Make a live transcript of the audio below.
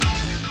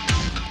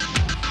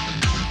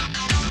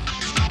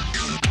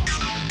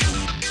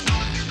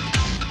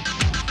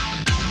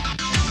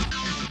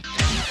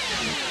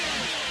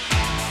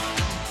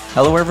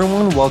Hello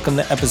everyone, welcome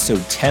to episode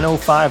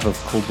 1005 of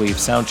Cold Wave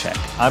Soundcheck.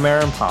 I'm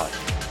Aaron Pollock.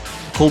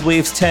 Cold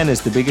Waves 10 is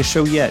the biggest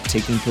show yet,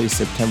 taking place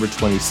September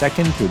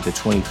 22nd through the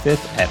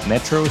 25th at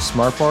Metro,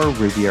 Smart Bar,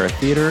 Riviera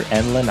Theater,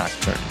 and Le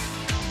Nocturne.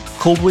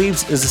 Cold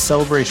Waves is a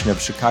celebration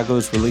of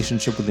Chicago's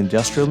relationship with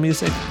industrial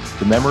music,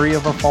 the memory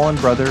of a fallen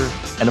brother,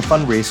 and a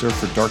fundraiser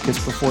for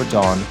Darkest Before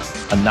Dawn,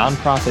 a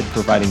nonprofit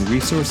providing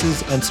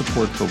resources and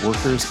support for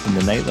workers in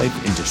the nightlife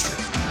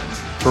industry.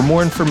 For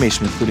more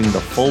information, including the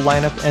full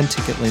lineup and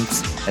ticket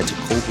links, head to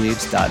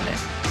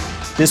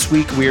coldwaves.net. This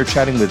week, we are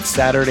chatting with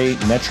Saturday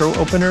Metro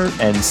opener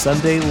and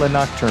Sunday Le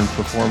Nocturne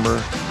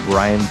performer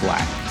Brian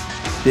Black.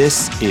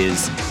 This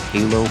is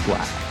Halo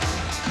Black.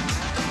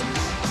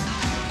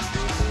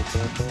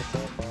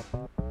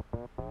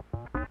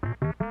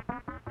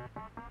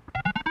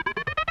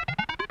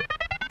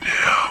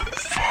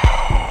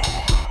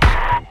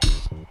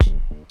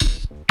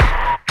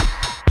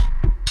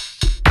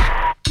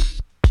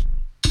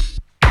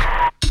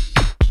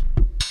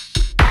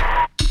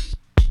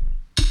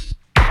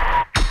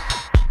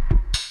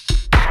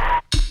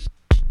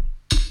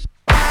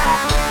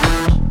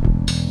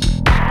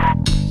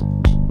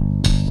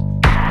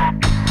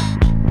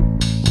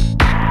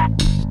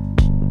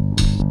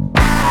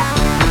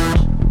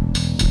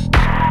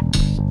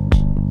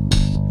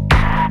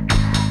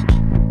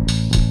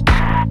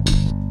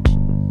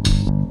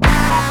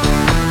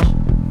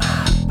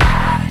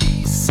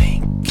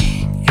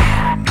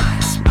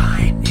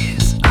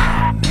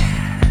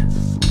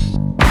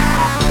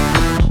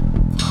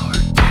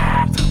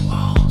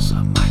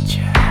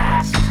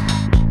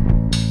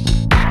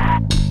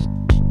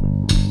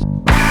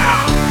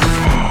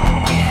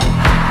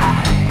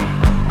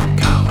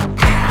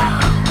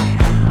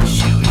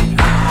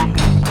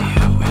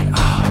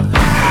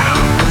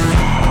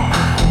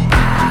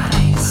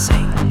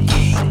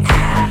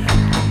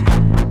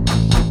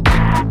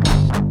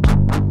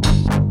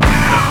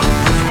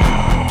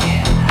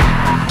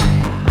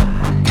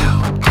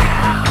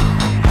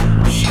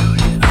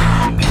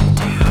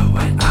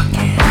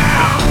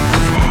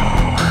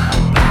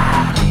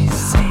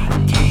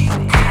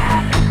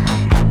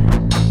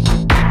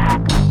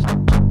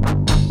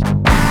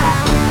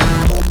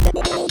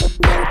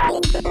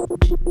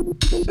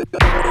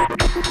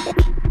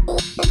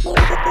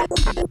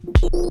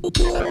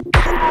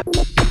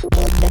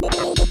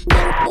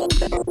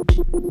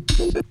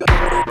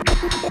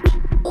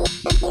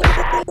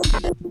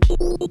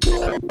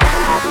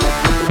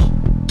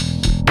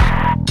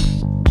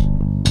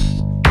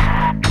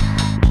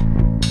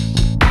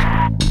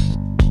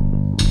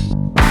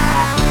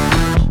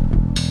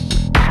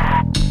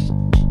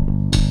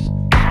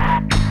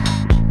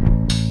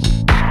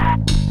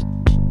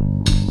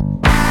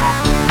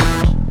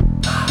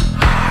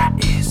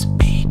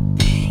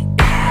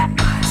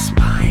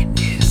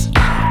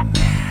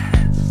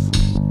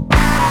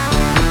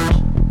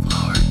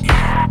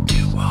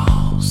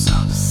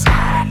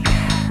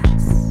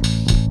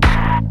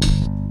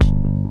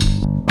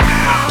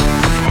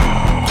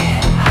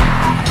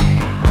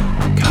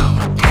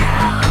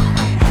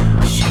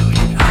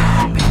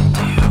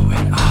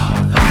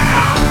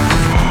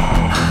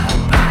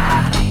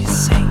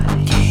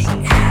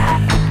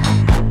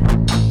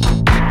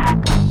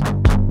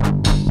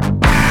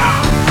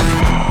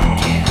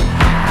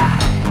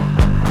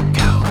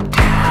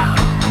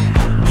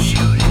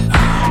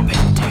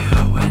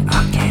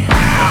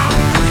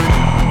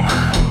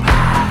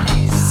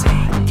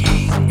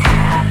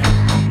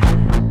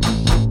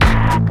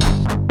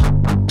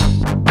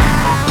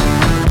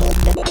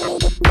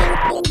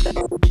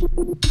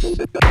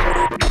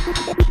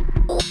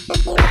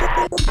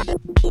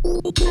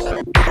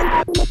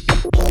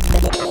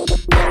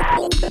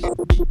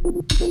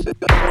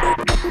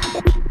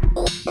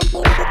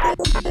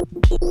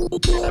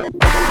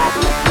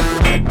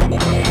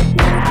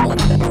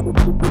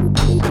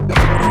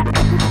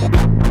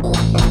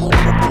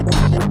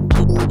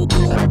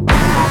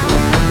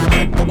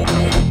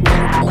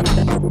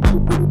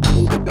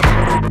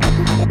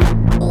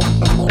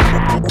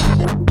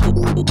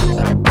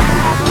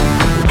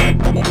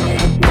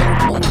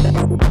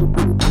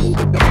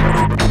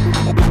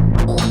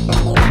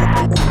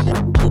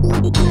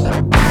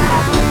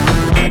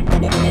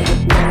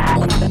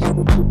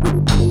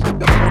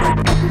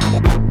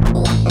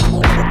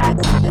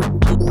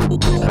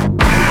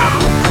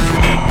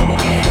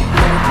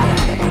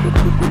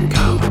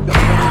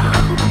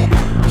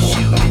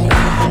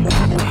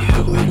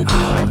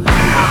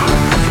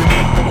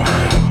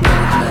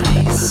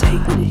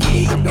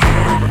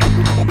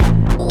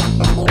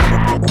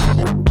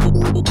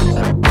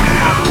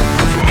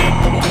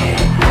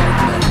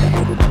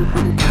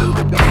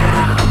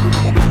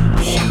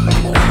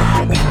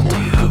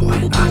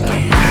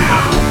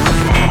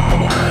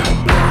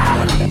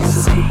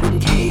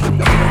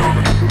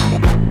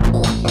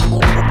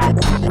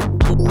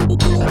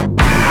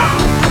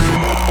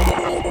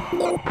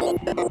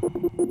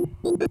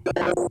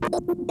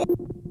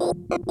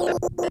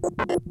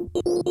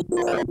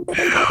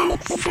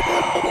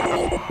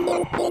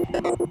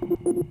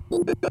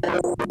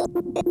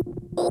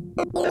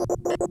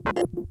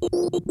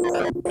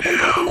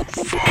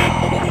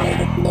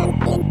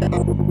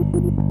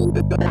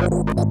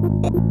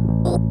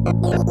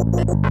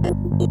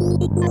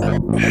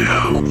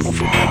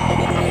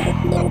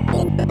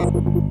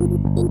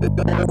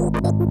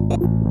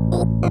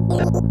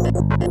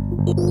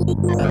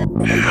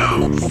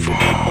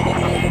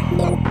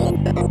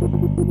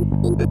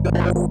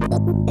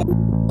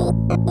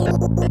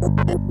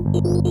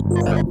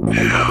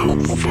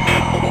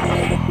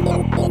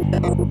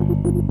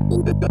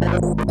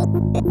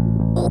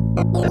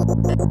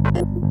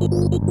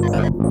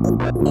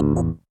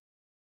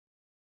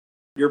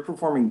 You're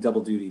performing double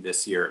duty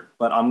this year,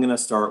 but I'm going to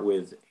start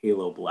with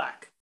Halo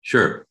Black.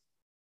 Sure.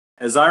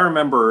 As I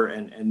remember,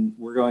 and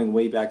we're going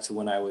way back to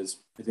when I was,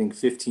 I think,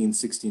 15,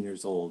 16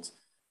 years old,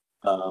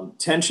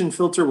 Tension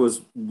Filter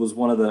was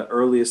one of the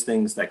earliest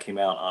things that came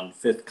out on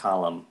Fifth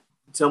Column.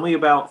 Tell me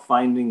about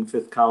finding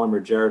Fifth Column or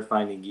Jared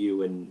finding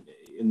you in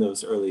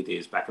those early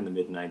days back in the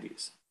mid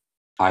 90s.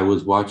 I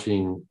was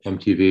watching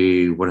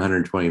MTV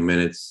 120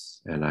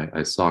 Minutes, and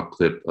I saw a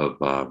clip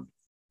of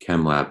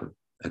ChemLab.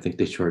 I think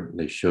they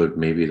showed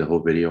maybe the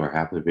whole video or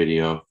half the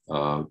video.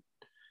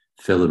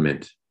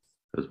 Filament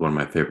was one of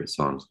my favorite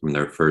songs from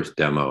their first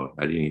demo.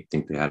 I didn't even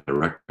think they had a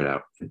record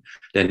out,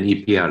 then an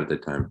EP out at the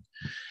time.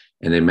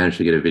 And they managed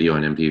to get a video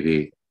on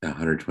MTV,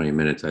 120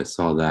 Minutes. I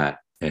saw that,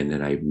 and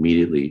then I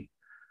immediately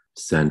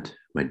sent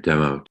my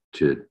demo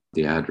to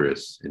the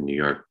address in New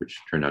York, which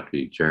turned out to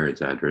be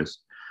Jared's address.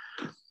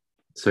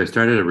 So I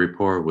started a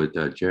rapport with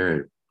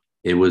Jared.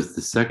 It was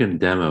the second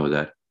demo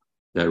that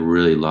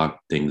really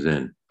locked things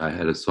in. I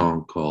had a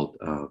song called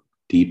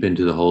Deep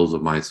Into the Holes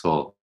of My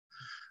Soul,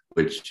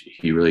 which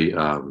he really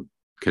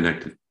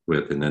connected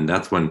with. And then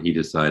that's when he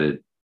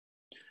decided,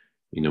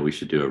 we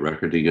should do a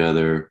record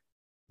together.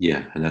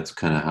 Yeah, and that's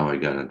kind of how I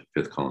got into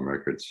Fifth Column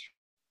Records.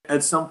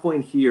 At some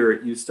point here,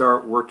 you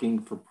start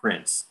working for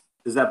Prince.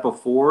 Is that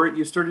before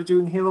you started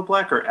doing Halo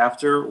Black or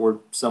after or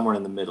somewhere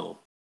in the middle?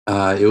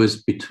 It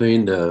was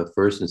between the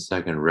first and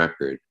second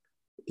record.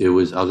 I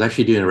was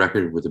actually doing a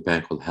record with a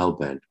band called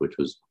Hellbent, which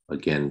was,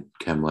 again,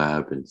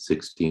 ChemLab and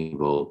 16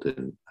 Volt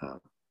and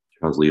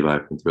Charles Levi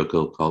from Thrill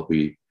Kill Cult.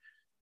 We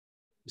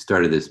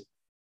started this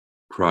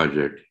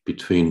project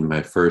between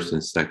my first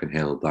and second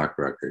Halo Black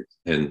record.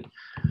 And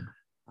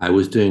I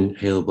was doing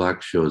Halo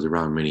Black shows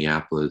around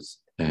Minneapolis,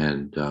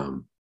 and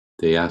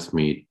they asked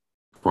me to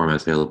perform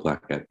as Halo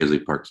Black at Paisley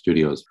Park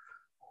Studios.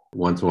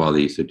 Once in a while,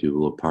 they used to do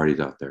little parties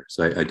out there.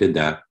 So I did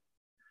that.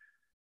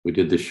 We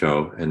did the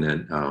show, and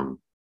then,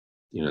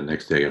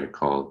 next day I got a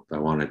call. I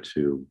wanted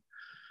to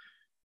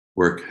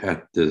work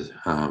at the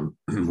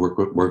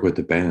work with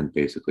the band,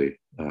 basically,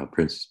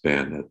 Prince's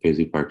band at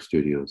Paisley Park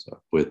Studios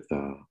with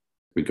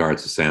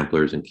regards to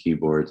samplers and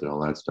keyboards and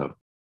all that stuff.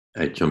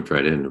 I jumped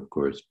right in, of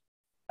course.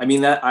 I mean,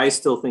 that I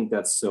still think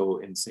that's so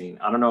insane.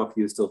 I don't know if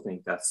you still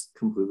think that's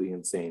completely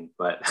insane,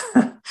 but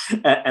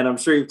and I'm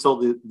sure you've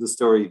told the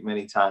story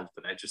many times,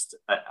 but I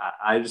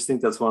just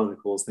think that's one of the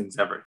coolest things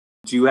ever.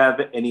 Do you have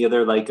any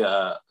other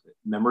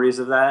memories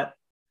of that?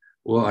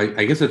 Well,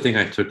 I guess the thing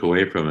I took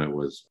away from it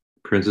was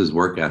Prince's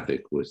work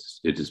ethic.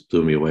 It just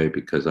blew me away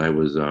because I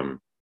was on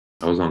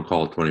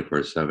call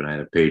 24/7. I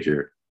had a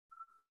pager.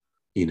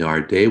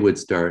 Our day would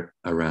start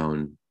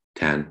around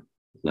 10,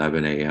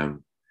 11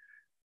 a.m.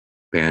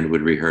 Band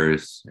would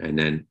rehearse, and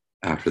then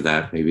after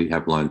that, maybe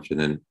have lunch, and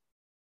then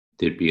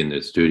they'd be in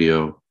the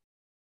studio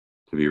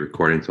to be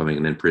recording something,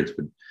 and then Prince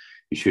would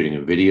be shooting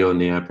a video in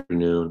the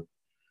afternoon,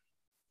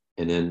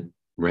 and then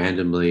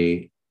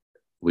randomly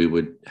we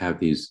would have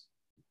these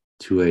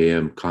 2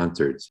 a.m.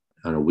 concerts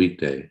on a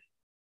weekday,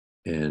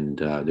 and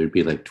there'd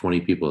be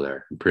 20 people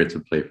there, and Prince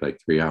would play for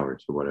 3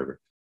 hours or whatever.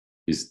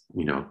 These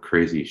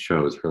crazy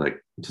shows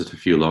for just a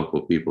few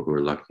local people who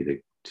were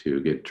lucky to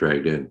get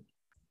dragged in.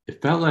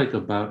 It felt like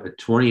about a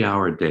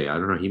 20-hour day. I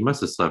don't know. He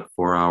must have slept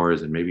 4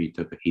 hours, and maybe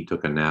he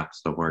took a nap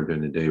somewhere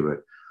during the day.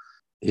 But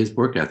his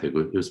work ethic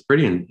was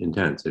pretty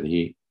intense, and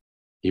he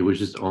was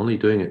just only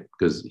doing it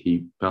because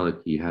he felt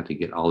like he had to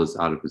get all this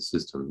out of his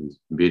system. These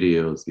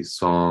videos, these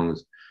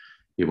songs.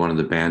 He wanted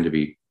the band to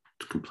be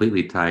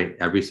completely tight.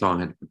 Every song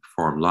had to be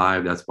performed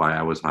live. That's why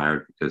I was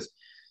hired, because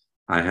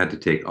I had to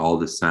take all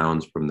the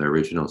sounds from the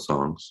original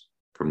songs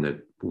from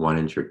the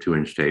 1-inch or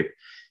 2-inch tape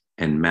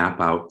and map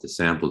out the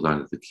samples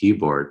onto the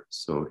keyboard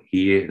so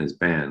he and his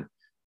band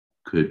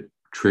could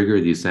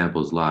trigger these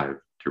samples live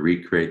to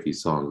recreate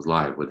these songs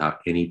live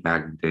without any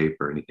backing tape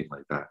or anything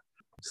like that.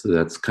 So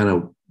that's kind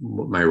of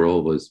what my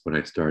role was when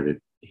I started.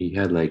 He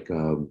had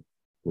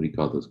what do you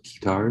call those,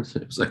 guitars?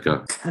 It was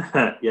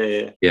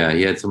yeah,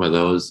 he had some of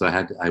those. So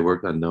I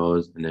worked on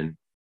those, and then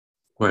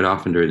quite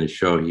often during the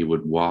show he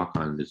would walk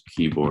on his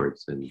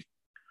keyboards and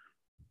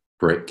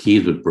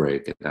keys would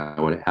break, and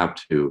I would have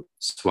to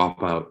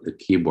swap out the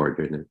keyboard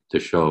during the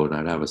show, and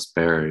I'd have a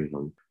spare,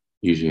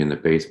 usually in the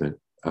basement.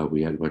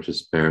 We had a bunch of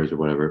spares or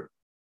whatever.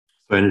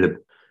 So I ended up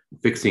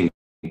fixing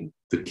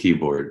the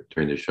keyboard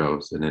during the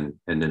shows, and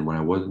then when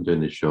I wasn't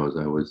doing the shows,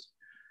 I was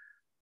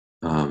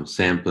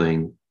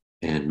sampling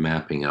and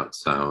mapping out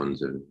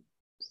sounds and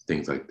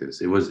things like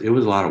this. It was a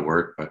lot of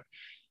work, but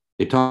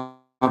it taught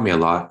me a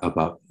lot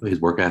about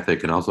his work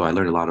ethic, and also I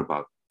learned a lot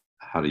about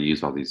how to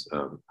use all these.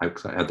 At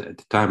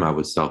the time, I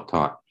was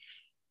self-taught,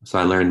 so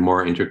I learned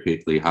more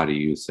intricately how to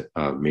use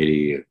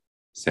MIDI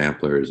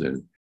samplers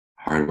and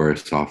hardware,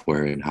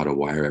 software, and how to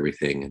wire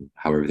everything and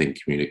how everything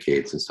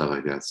communicates and stuff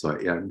like that. So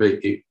yeah,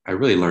 I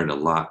really learned a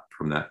lot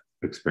from that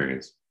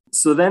experience.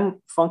 So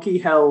then Funky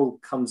Hell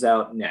comes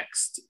out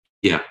next.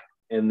 Yeah.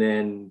 And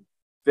then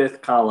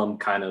Fifth Column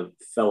kind of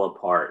fell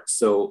apart.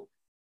 So,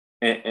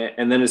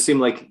 and then it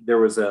seemed like there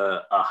was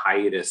a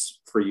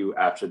hiatus for you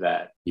after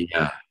that.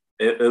 Yeah.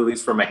 At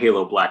least from a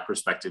Halo Black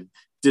perspective.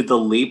 Did the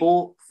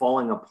label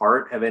falling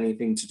apart have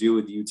anything to do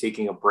with you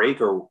taking a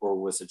break, or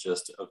was it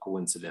just a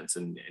coincidence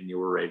and you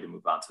were ready to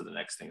move on to the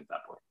next thing at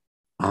that point?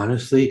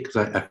 Honestly, because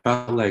I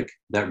felt like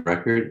that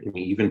record, I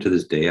mean, even to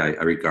this day, I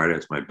regard it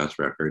as my best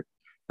record.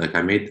 Like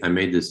I made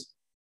this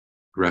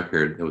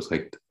record. It was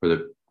like for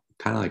the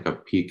kind of like a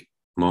peak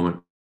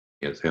moment.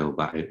 Yes, Halo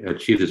Black. I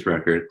achieved this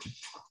record.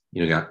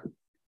 Got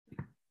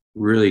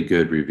really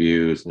good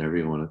reviews and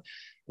everyone,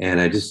 and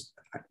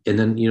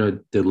then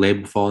the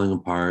label falling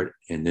apart,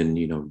 and then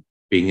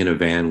being in a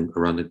van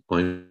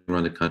going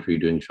around the country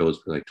doing shows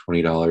for like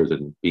 $20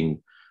 and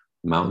being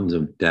mountains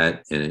of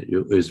debt, and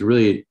it was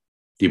really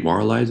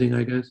demoralizing,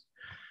 I guess.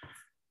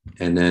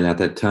 And then at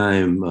that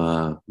time,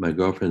 my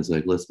girlfriend's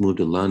like, "Let's move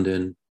to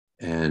London,"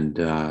 and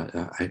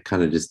I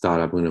kind of just thought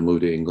I'm going to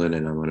move to England,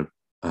 and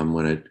I'm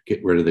gonna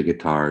get rid of the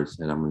guitars,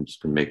 and I'm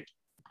just gonna make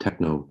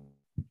techno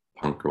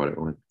punk or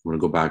whatever. I'm gonna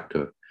go back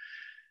to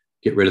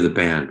get rid of the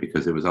band,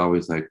 because it was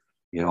always like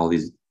all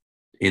these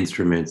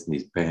instruments and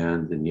these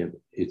bands, and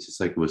it's just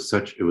like it was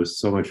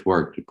so much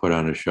work to put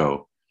on a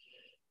show,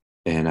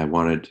 and I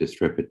wanted to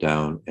strip it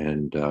down.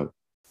 And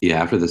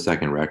after the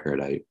second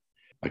record,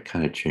 I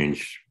kind of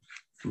changed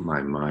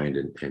my mind,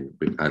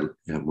 and I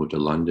moved to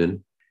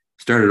London,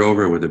 started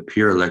over with a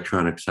pure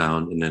electronic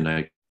sound, and then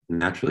I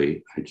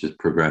just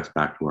progressed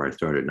back to where I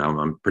started. Now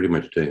I'm pretty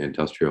much doing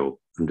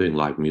I'm doing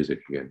live music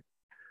again.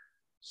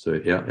 So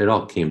yeah, it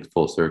all came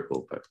full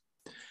circle. But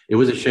it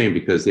was a shame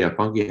because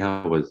Funky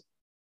Hell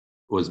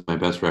was my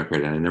best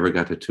record, and I never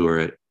got to tour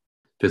it.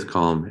 Fifth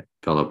Column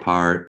fell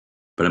apart,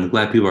 but I'm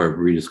glad people are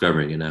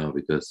rediscovering it now,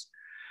 because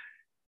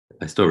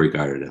I still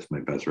regard it as my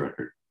best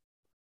record.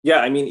 Yeah,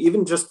 I mean,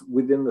 even just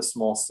within the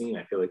small scene,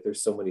 I feel like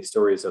there's so many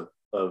stories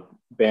of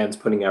bands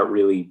putting out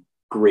really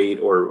great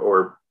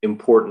or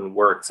important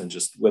works, and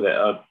just with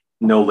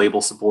no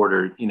label support,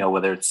 or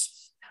whether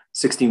it's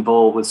 16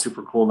 Volt with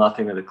Super Cool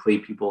Nothing, or the Clay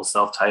People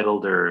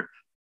self-titled, or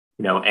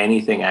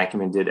anything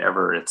Acumen did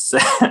ever. It's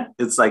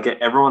it's like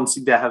everyone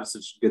seemed to have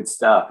such good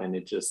stuff, and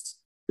it just,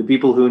 the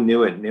people who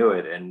knew it,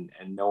 and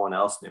no one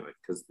else knew it,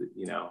 because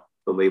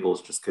the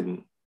labels just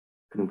couldn't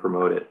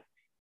promote it.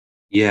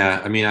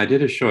 Yeah, I mean, I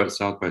did a show at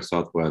South by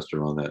Southwest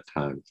around that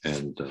time,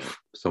 and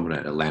someone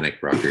at Atlantic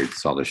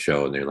Records saw the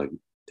show, and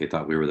they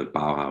thought we were the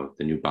Bauhaus,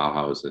 the new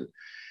Bauhaus, and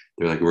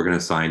they're like, "We're going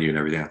to sign you," and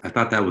everything. I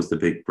thought that was the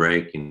big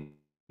break, and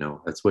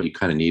that's what you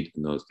kind of need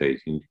in those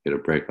days. You need to get a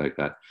break like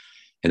that,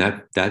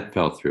 and that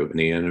fell through, and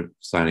they ended up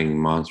signing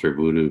Monster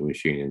Voodoo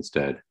Machine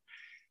instead.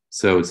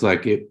 So it's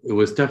like it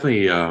was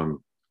definitely,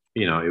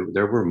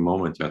 there were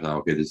moments I thought,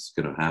 okay, this is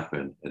going to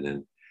happen, and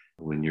then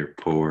when you're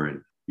poor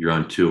and you're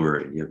on tour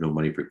and you have no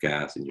money for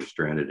gas and you're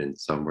stranded in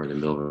somewhere in the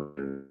middle of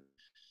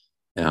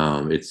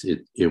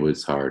it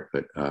was hard,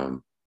 but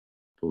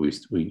we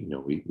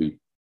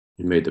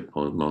made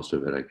the most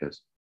of it, I guess.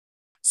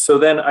 So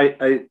then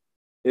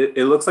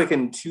it looks like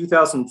in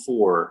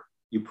 2004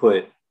 you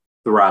put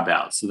Throb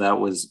out, so that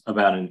was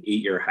about an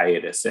 8-year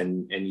hiatus,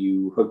 and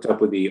you hooked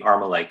up with the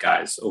Armalite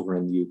guys over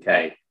in the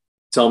UK.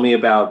 Tell me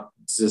about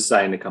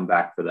deciding to come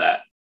back for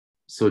that.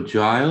 So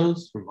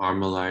Giles from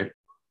Armalite,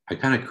 I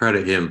kind of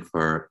credit him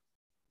for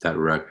that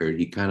record.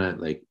 He kind of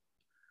like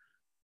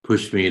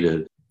pushed me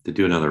to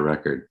do another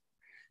record.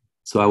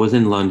 So I was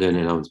in London,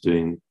 and I was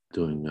doing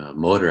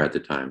Motor at the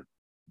time,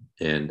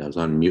 and I was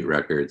on Mute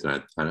Records,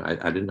 and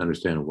I didn't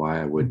understand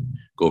why I would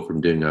go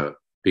from being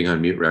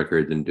on Mute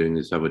Records and doing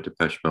this stuff with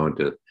Depeche Mode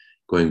to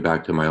going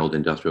back to my old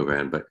industrial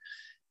band. But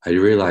I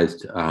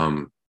realized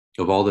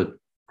of all the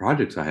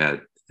projects I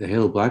had, the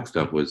Halo Black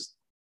stuff was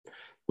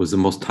the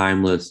most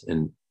timeless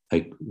and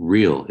like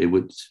real.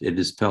 It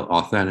just felt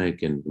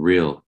authentic and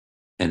real.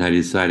 And I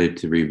decided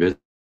to revisit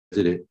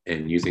it,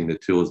 and using the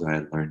tools I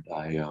had learned,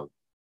 I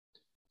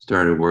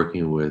started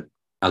working with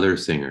other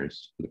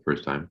singers for the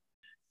first time.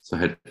 So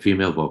I had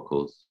female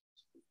vocals,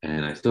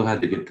 and I still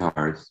had the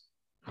guitars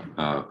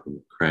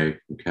from Craig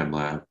from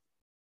ChemLab.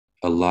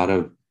 A lot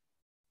of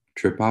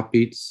trip hop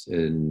beats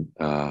and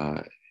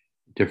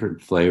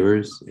different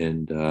flavors,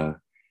 and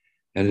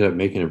ended up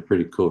making a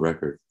pretty cool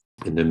record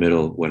in the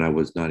middle when I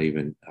was not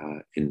even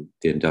in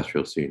the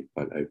industrial scene.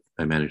 But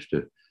I managed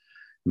to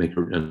make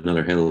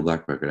another Halo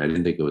Black record. I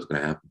didn't think it was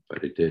going to happen,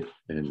 but it did.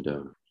 And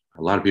a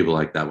lot of people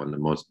like that one the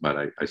most, but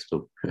I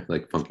still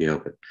like Funky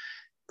Hell.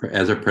 But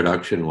as a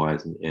production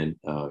wise, and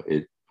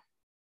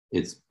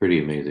it's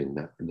pretty amazing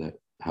that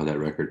how that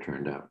record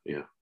turned out.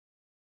 Yeah.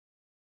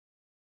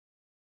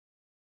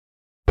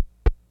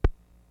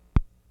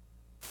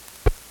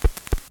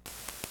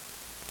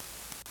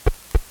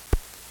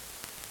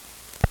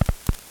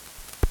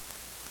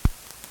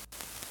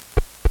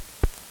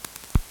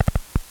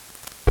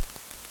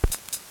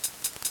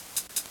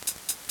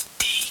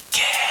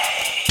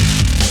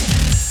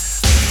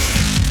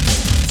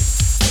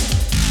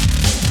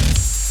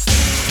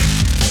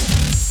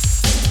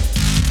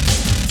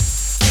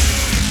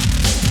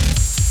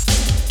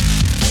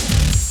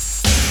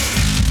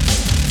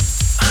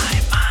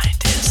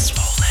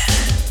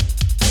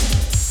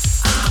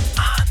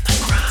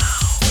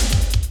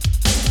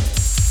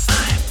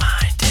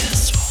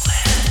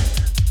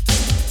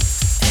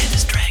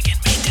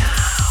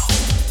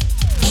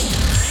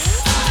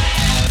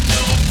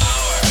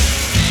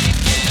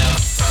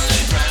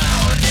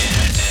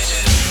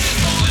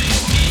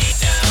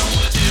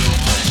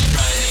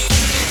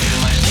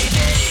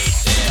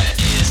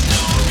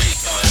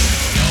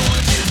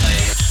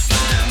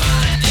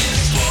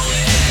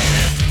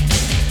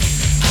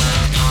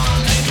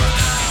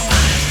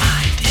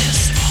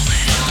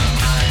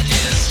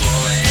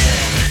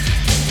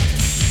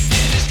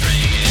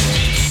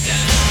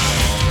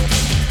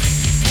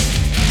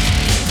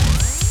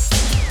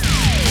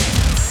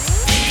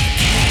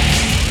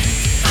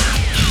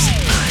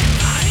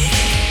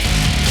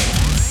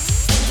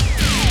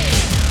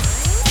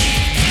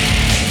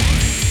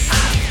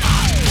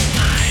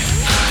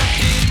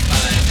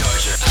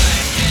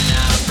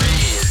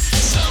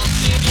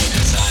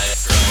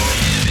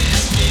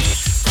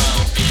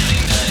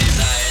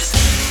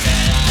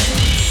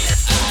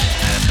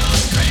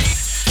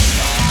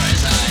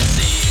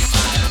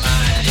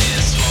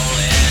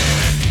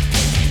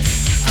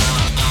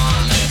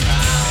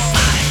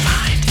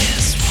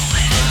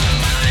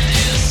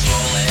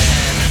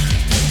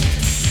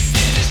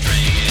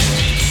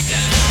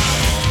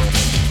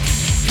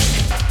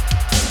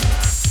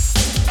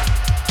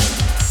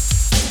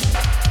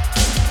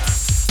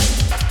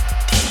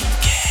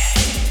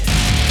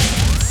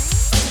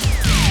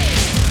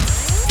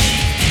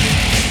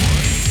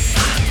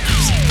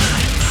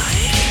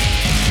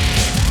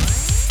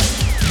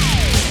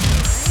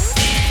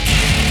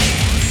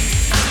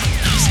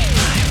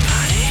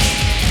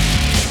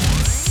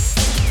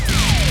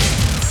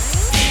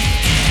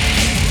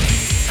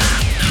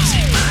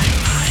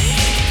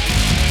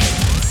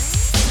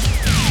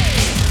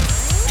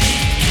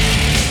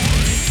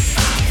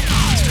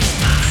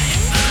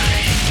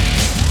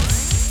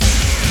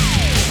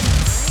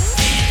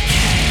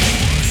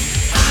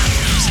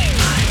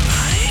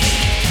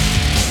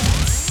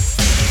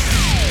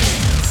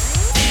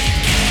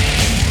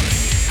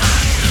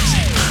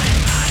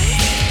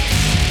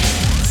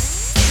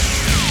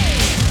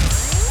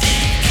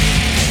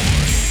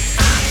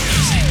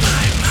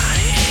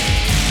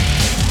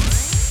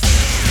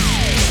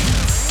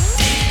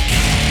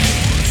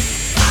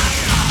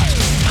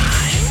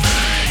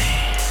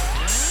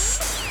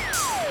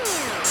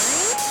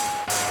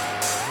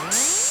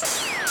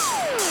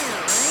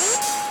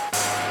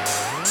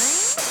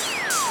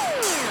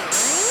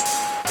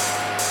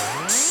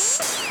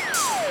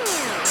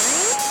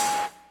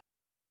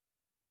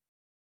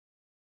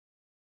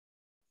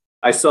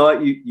 I saw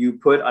you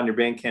put on your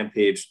Bandcamp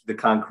page the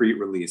Concrete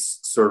release,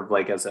 sort of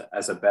like as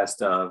a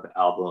best of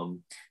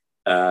album,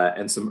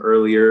 and some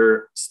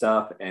earlier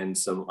stuff and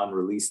some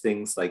unreleased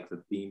things like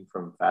the theme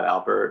from Fat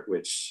Albert,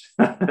 which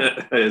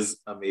is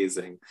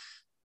amazing.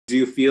 Do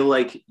you feel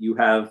like you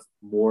have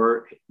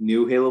more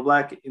new Halo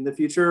Black in the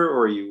future,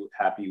 or are you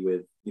happy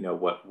with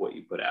what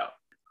you put out?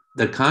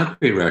 The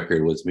Concrete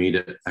record was me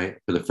for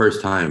the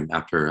first time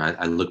after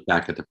I looked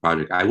back at the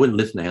project. I wouldn't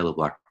listen to Halo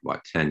Black for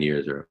about 10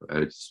 years, or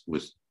I just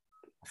was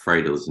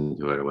afraid to listen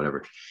to it or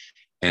whatever.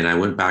 And I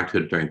went back to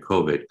it during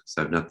COVID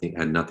because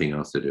had nothing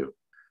else to do.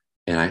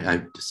 And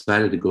I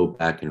decided to go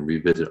back and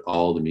revisit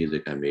all the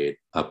music I made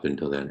up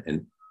until then.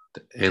 And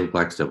the Halo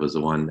Black stuff was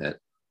the one that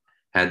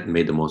had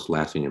made the most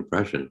lasting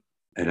impression.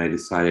 And I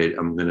decided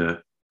I'm going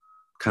to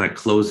kind of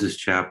close this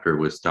chapter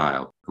with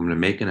style. I'm going to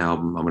make an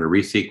album. I'm going to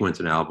resequence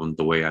an album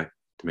the way to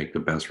make the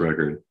best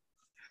record.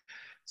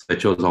 So I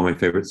chose all my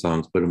favorite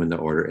songs, put them in the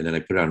order, and then I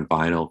put it on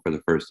vinyl for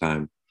the first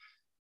time.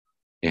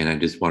 And I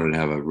just wanted to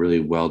have a really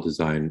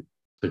well-designed,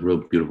 like real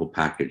beautiful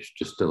package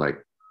just to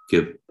like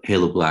give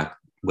Halo Black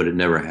what it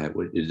never had,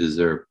 what it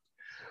deserved,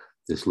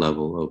 this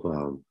level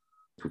of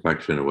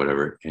perfection or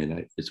whatever. And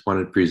I just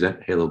wanted to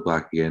present Halo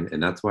Black again.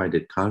 And that's why I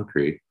did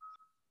Concrete.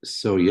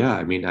 So yeah,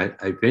 I mean,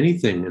 if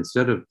anything,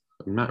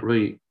 I'm not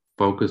really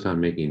focused on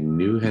making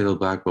new Halo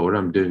Black, but what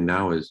I'm doing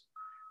now is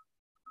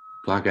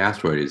Black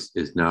Asteroid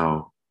is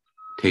now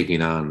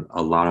taking on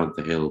a lot of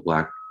the Halo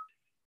Black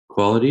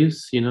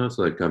qualities, so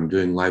like I'm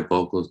doing live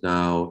vocals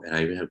now, and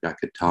I even have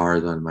got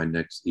guitars on my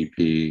next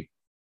EP.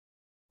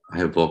 I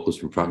have vocals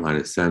from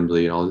Frontline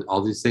Assembly,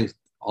 all these things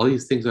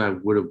that I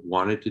would have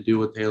wanted to do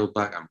with Halo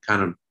Black, I'm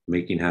kind of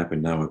making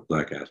happen now with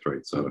Black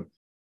Asteroid. So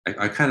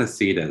I kind of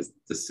see it as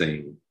the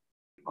same,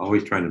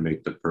 always trying to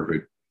make the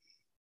perfect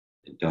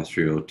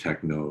industrial,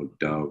 techno,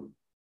 dub,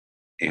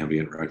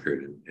 ambient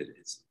record. And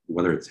it's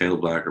whether it's Halo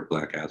Black or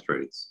Black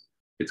Asteroid,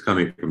 it's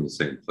coming from the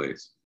same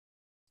place.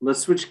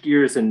 Let's switch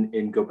gears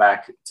and go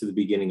back to the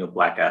beginning of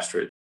Black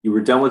Asteroid. You were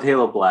done with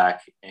Halo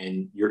Black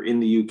and you're in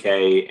the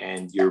UK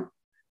and your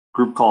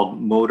group called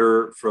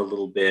Motor for a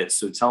little bit.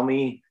 So tell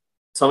me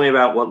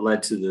about what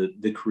led to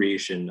the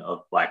creation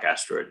of Black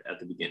Asteroid at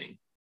the beginning.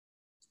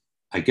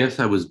 I guess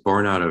I was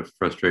born out of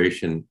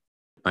frustration.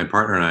 My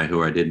partner and I,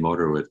 who I did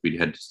Motor with, we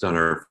had just done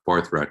our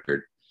fourth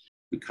record.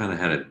 We kind of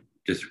had a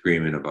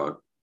disagreement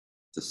about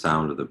the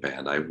sound of the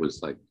band. I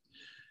was like,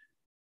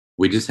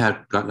 we just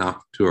had gotten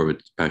off tour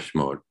with Depeche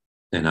Mode,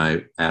 and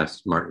I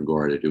asked Martin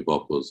Gore to do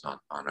vocals on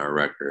our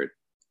record.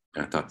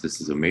 And I thought,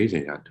 this is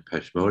amazing. I got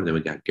Depeche Mode, and then we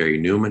got Gary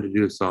Newman to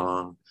do a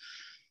song,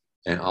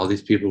 and all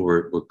these people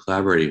were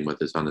collaborating with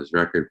us on this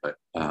record. But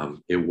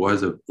it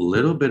was a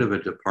little bit of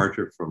a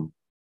departure from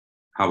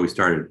how we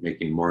started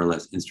making more or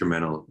less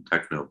instrumental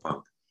techno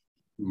punk.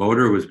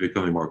 Motor was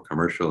becoming more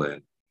commercial,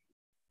 and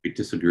we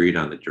disagreed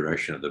on the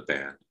direction of the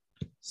band.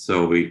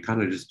 So we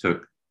kind of just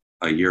took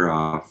a year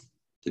off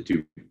to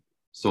do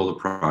solo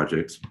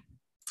projects,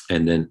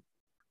 and then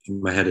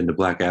I head into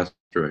Black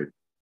Asteroid,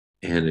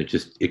 and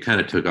it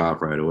kind of took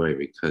off right away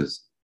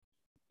because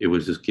it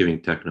was just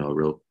giving techno a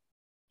real,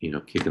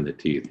 kick in the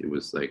teeth. It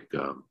was like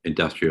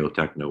industrial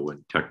techno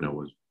when techno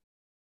was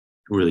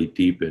really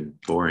deep and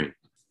boring.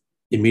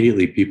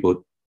 Immediately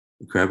people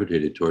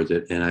gravitated towards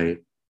it, and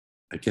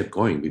I kept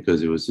going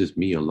because it was just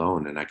me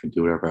alone, and I could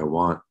do whatever I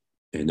want,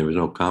 and there was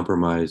no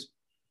compromise.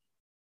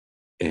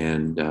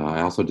 And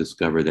I also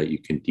discovered that you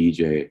can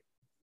DJ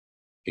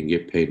and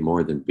get paid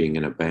more than being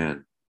in a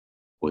band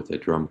with a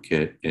drum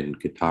kit and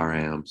guitar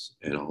amps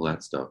and all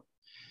that stuff.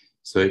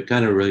 So it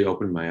kind of really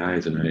opened my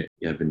eyes, and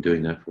I've been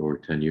doing that for over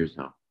 10 years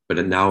now.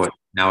 But now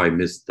I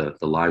miss the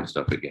live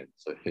stuff again.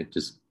 So it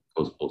just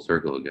goes full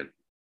circle again.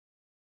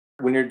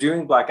 When you're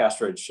doing Black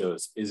Asteroid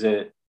shows, is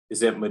it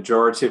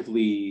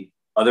majoritively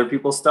other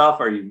people's stuff?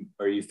 Are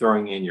you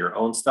throwing in your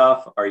own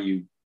stuff? Are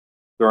you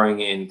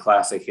throwing in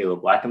classic Halo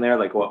Black in there?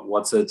 Like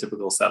what's a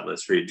typical set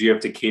list for you? Do you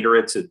have to cater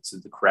it to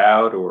the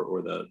crowd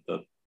or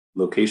the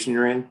location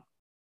you're in?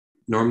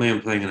 Normally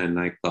I'm playing in a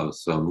nightclub,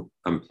 so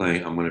I'm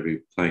going to be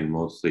playing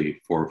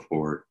mostly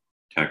 4/4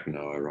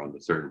 techno around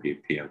a certain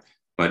BPM.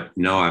 But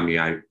no, I mean,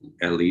 I've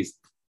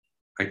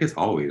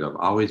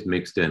always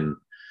mixed in,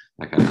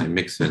 like I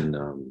mix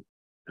in,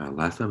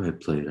 last time I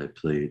played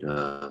playing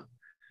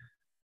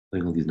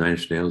all these Nine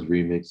Inch Nails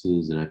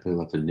remixes, and I played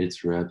lots of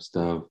Nitz rap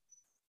stuff,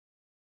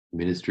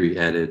 Ministry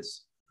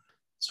edits.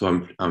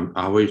 So I'm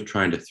always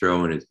trying to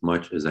throw in as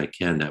much as I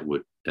can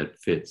that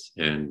fits.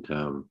 And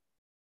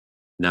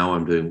now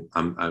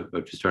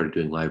I've just started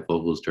doing live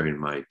vocals during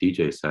my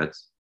DJ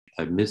sets.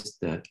 I've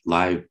missed that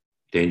live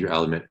danger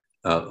element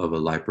of a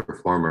live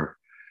performer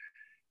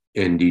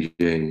in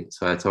DJing.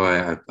 So that's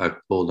why I've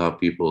pulled out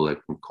people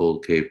like from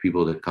Cold Cave,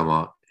 people that come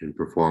out and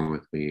perform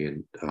with me.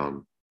 And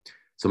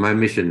so my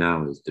mission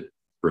now is to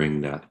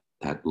bring that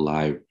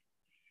live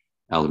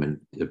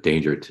element of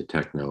danger to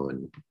techno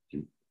and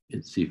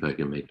see if I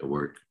can make it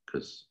work,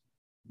 because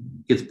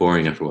it gets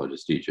boring after a while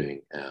just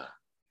DJing.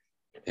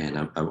 And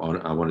I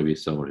want to be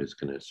someone who's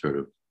going to sort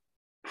of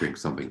bring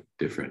something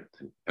different.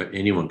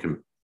 Anyone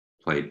can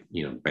play,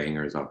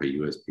 bangers off a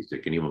USB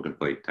stick. Anyone can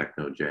play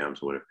techno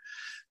jams or whatever.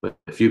 But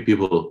a few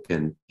people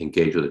can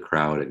engage with the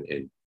crowd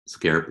and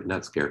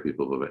not scare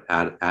people, but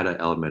add an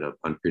element of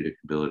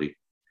unpredictability.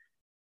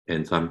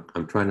 And so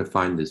I'm trying to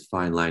find this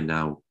fine line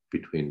now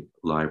between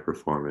live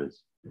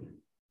performance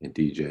and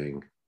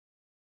DJing,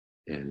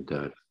 and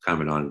kind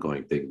of an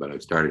ongoing thing. But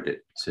I've started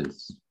it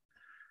since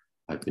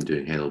I've been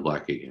doing Halo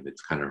Black again.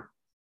 It's kind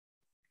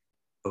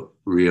of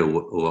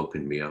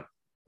reawoken me up.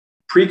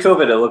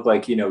 Pre-COVID, it looked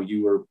like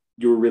you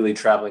were really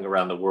traveling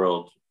around the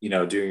world,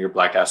 doing your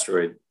Black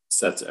Asteroid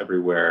sets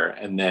everywhere,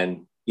 and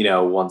then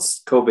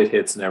once COVID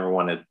hits and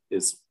everyone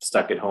is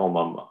stuck at home,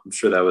 I'm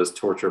sure that was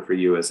torture for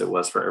you as it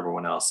was for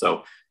everyone else.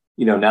 So,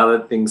 now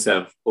that things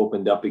have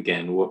opened up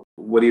again,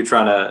 what are you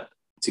trying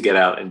to get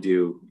out and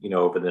do,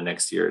 over the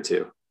next year or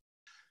two?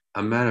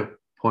 I'm at a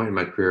point in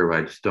my career where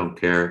I just don't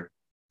care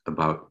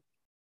about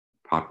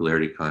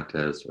popularity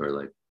contests or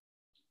like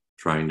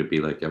trying to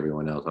be like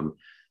everyone else.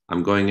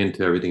 I'm going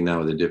into everything now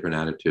with a different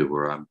attitude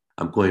where I'm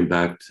going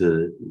back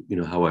to,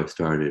 how I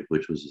started,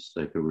 which was just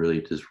like a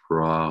really just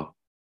raw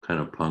kind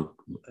of punk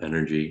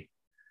energy.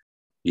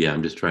 Yeah,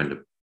 I'm just trying to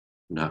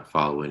not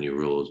follow any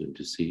rules and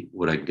just see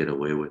what I can get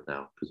away with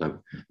now, because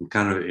I'm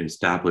kind of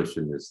established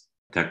in this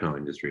techno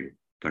industry,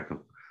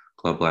 techno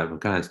club life. I'm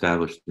kind of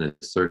established in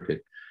this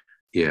circuit.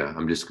 Yeah,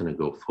 I'm just going to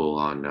go full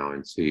on now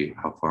and see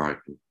how far I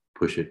can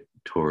push it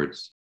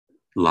towards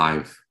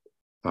live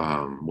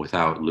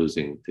without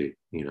losing the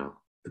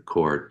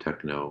core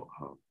techno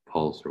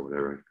pulse or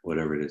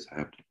whatever it is I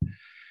have to.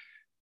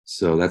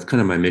 So that's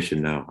kind of my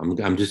mission now.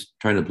 I'm just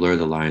trying to blur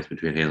the lines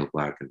between Halo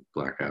Black and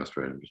Black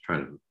Asteroid. I'm just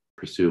trying to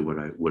pursue what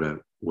I would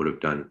have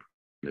done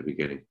in the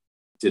beginning.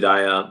 Did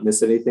I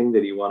miss anything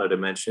that you wanted to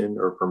mention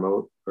or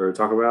promote or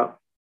talk about?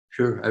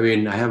 Sure. I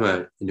mean, I have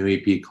a new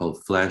EP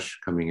called Flesh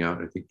coming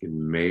out, I think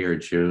in May or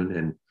June.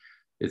 And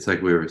it's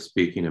like we were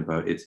speaking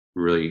about, it's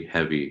really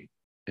heavy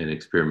and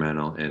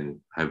experimental and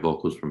high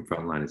vocals from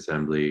Frontline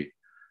Assembly,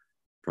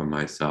 from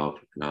myself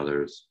and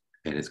others.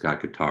 And it's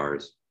got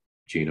guitars.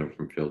 Gino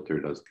from Filter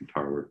does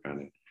guitar work on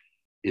it.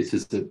 It's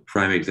just a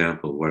prime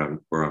example of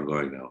where I'm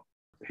going now.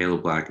 Halo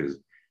Black has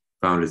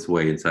found its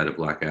way inside of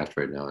Black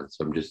Asteroid now. And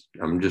so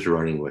I'm just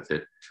running with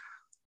it.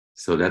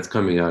 So that's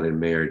coming out in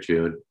May or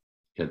June.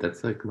 Yeah,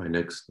 that's like my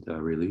next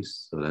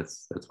release. So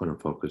that's what I'm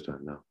focused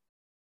on now.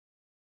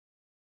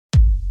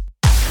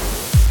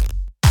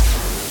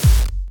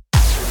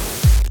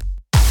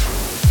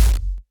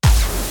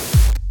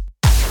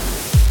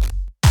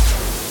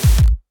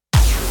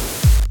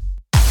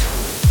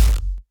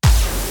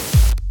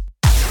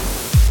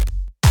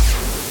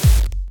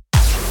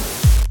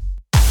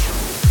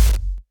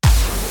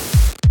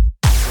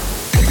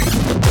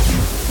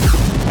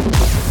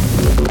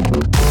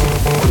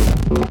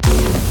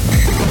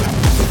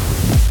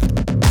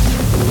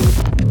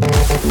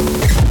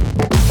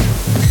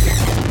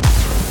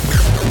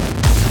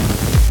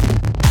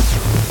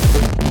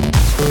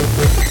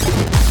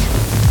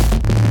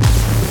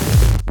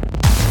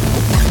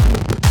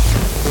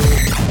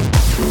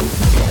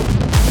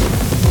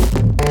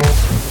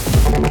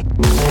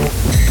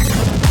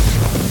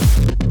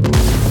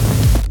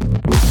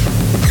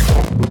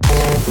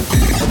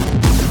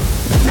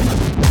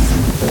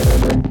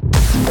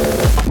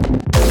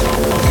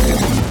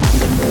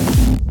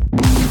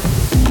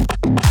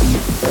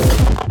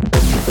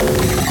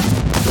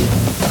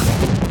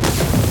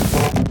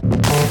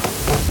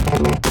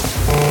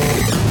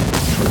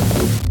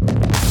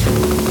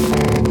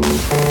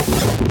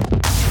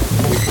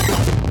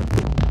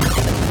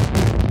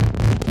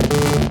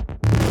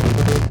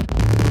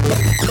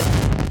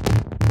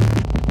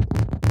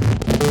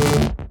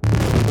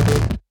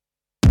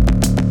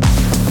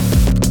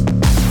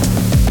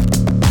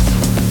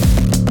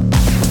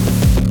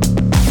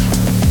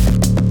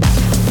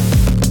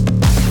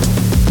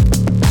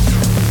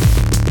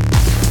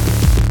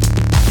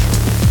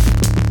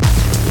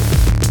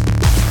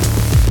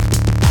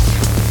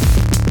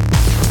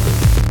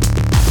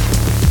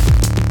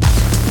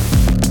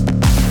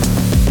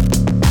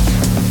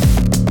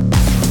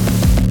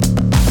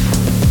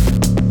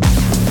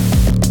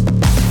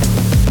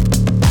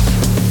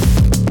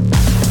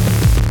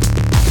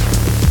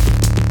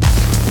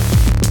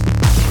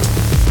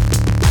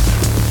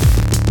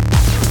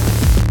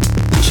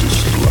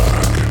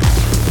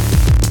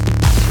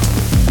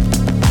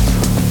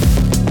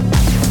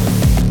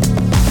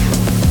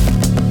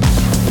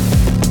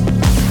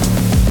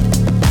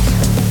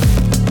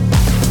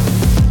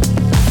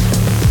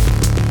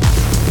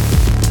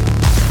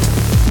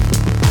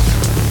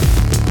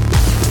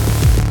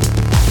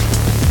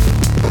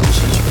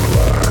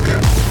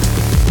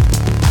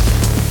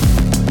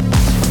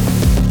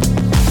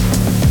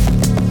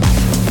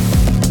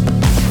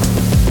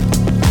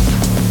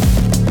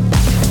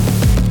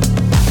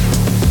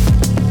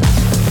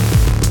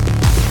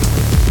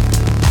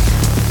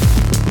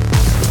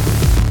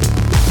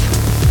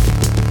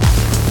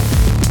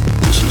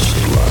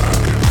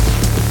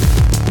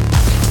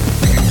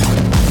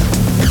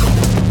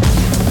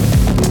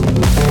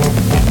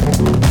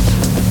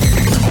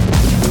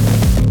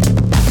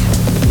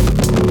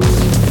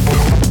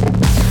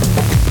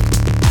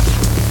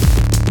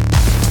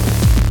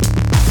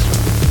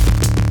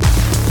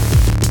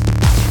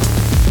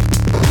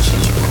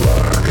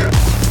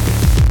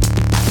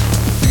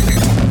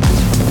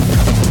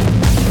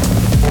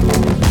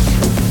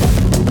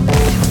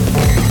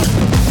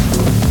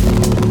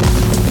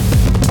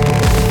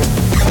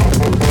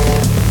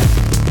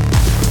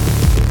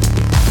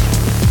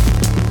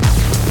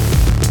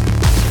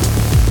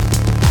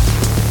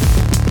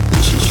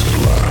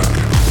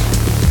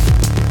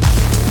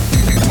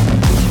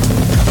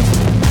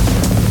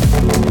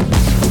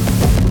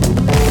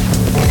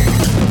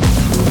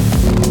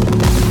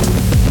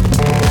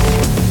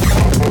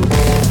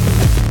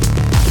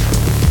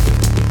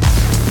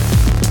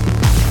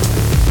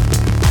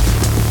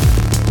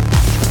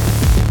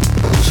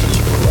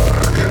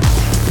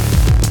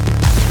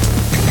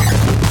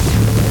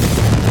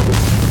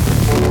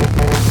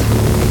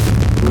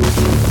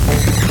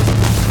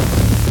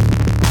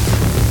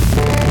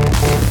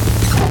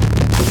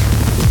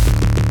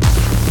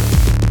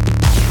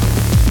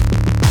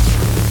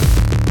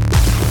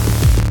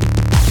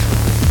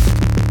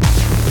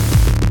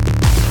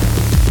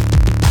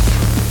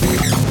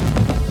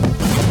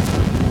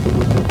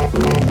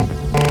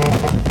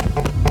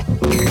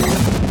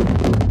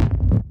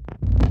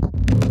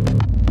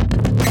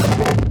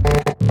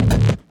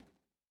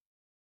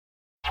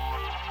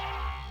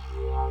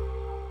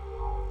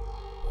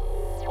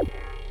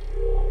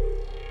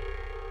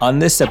 On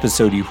this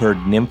episode, you heard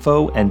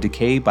Nympho and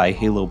Decay by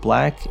Halo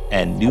Black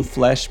and New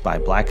Flesh by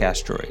Black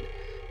Asteroid.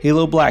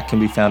 Halo Black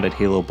can be found at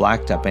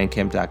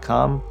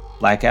haloblack.bandcamp.com.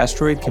 Black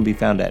Asteroid can be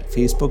found at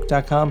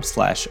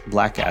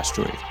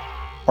facebook.com/blackasteroid.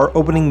 Our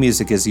opening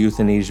music is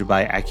Euthanasia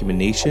by Acumen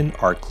Nation.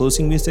 Our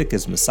closing music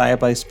is Messiah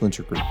by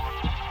Splinter Group.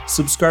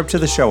 Subscribe to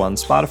the show on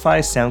Spotify,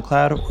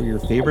 SoundCloud, or your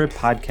favorite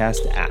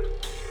podcast app.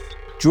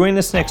 Join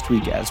us next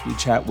week as we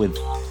chat with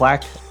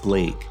Plaque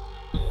Blake.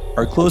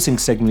 Our closing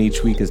segment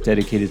each week is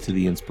dedicated to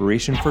the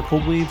inspiration for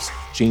Cold Waves,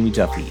 Jamie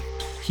Duffy.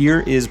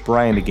 Here is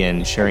Brian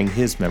again, sharing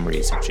his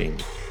memories of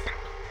Jamie.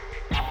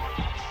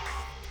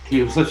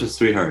 He was such a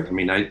sweetheart. I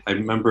mean, I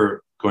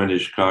remember going to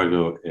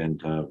Chicago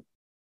and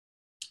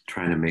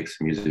trying to make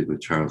some music with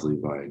Charles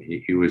Levi. And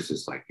he was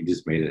just like, he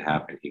just made it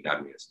happen. He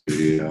got me a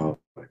studio,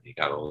 and he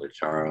got older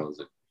Charles.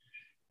 And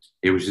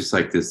it was just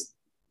like this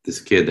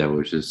kid that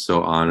was just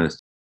so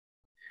honest.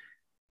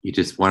 He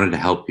just wanted to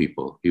help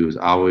people. He was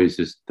always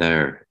just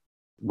there.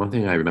 One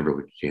thing I remember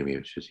with Jamie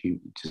was just he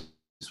just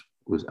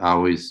was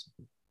always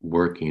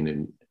working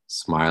and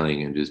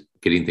smiling and just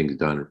getting things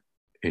done.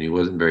 And he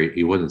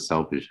wasn't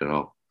selfish at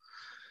all.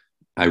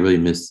 I really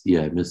miss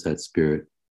that spirit.